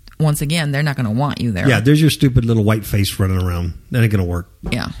once again, they're not going to want you there. Yeah, there's your stupid little white face running around. That ain't going to work.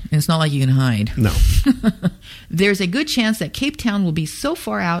 Yeah, and it's not like you can hide. No. There's a good chance that Cape Town will be so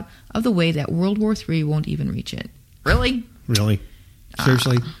far out of the way that World War III won't even reach it. Really? Really?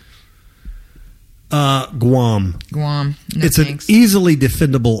 Seriously? Guam. Guam. No It's thanks. an easily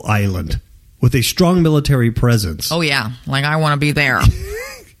defendable island with a strong military presence. Oh, yeah. Like, I want to be there.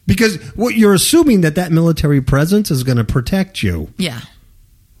 Because what you're assuming that military presence is going to protect you Yeah.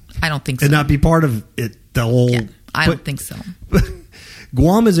 I don't think so. and not be part of it. The whole. Yeah, I don't but think so.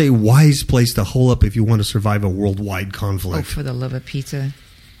 Guam is a wise place to hole up if you want to survive a worldwide Oh, conflict. for the love of pizza.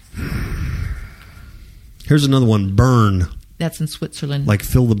 Here's another one. Bern. That's in Switzerland. Like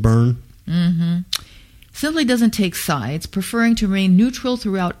fill the burn. Simply doesn't take sides, preferring to remain neutral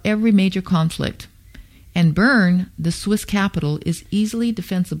throughout every major conflict. And Bern, the Swiss capital, is easily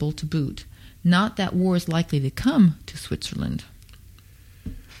defensible to boot. Not that war is likely to come to Switzerland.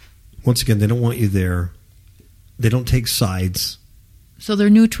 Once again, they don't want you there. They don't take sides. So they're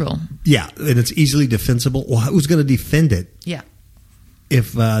neutral. Yeah, and it's easily defensible. Well, who's going to defend it Yeah.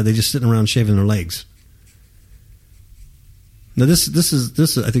 if they're just sitting around shaving their legs? Now, this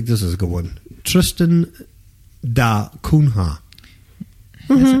is I think this is a good one. Tristan da Cunha.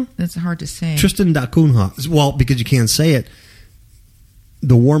 That's hard to say. Tristan da Cunha. Well, because you can't say it,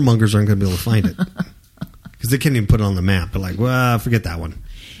 the warmongers aren't going to be able to find it because they can't even put it on the map. They're like, well, forget that one.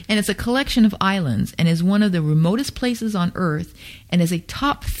 And it's a collection of islands and is one of the remotest places on Earth and is a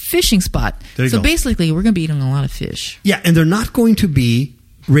top fishing spot. There you So go. basically, we're going to be eating a lot of fish. Yeah, and they're not going to be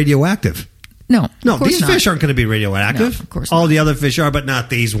radioactive. No, No, of course these not. fish aren't going to be radioactive. No, of course All not. the other fish are, but not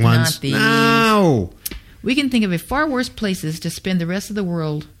these ones. Not these. No. We can think of a far worse places to spend the rest of the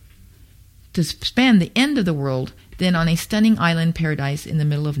world, to spend the end of the world, than on a stunning island paradise in the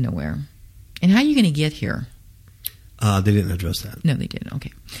middle of nowhere. And how are you going to get here? They didn't address that. No, they didn't.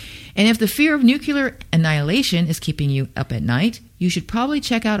 Okay. And if the fear of nuclear annihilation is keeping you up at night, you should probably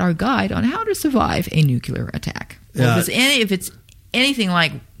check out our guide on how to survive a nuclear attack. Well, if it's anything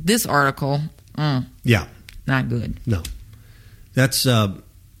like this article, Yeah. not good. No. That's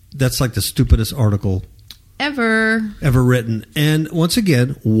like the stupidest article Ever. ever written. And once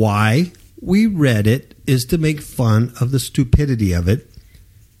again, why we read it is to make fun of the stupidity of it.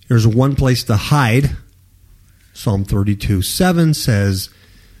 There's one place to hide. Psalm 32:7 says,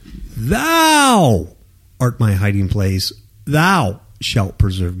 "Thou art my hiding place. Thou shalt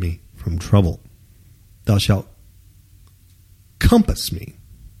preserve me from trouble. Thou shalt compass me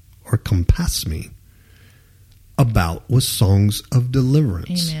or compass me about with songs of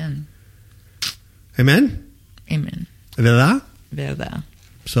deliverance." Amen. Amen? Amen. ¿Verdad? Verdad.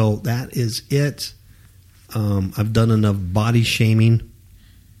 So that is it. I've done enough body shaming.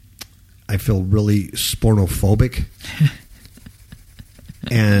 I feel really spornophobic.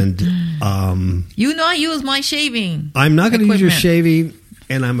 And You not use my shaving. I'm not going to use your equipment. shaving,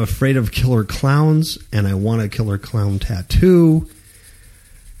 and I'm afraid of killer clowns, and I want a killer clown tattoo.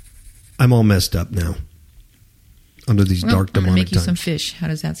 I'm all messed up now under these Well, dark I'm going to demonic make you times. some fish. How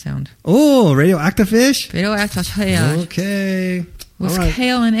does that sound? Oh, radioactive fish? Radioactive Okay. with All right.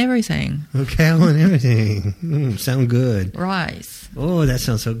 kale and everything. Okay, and everything. Sound good. Rice. Oh, that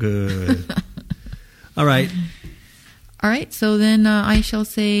sounds so good. All right. All right, so then I shall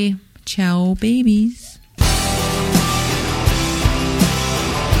say ciao, babies.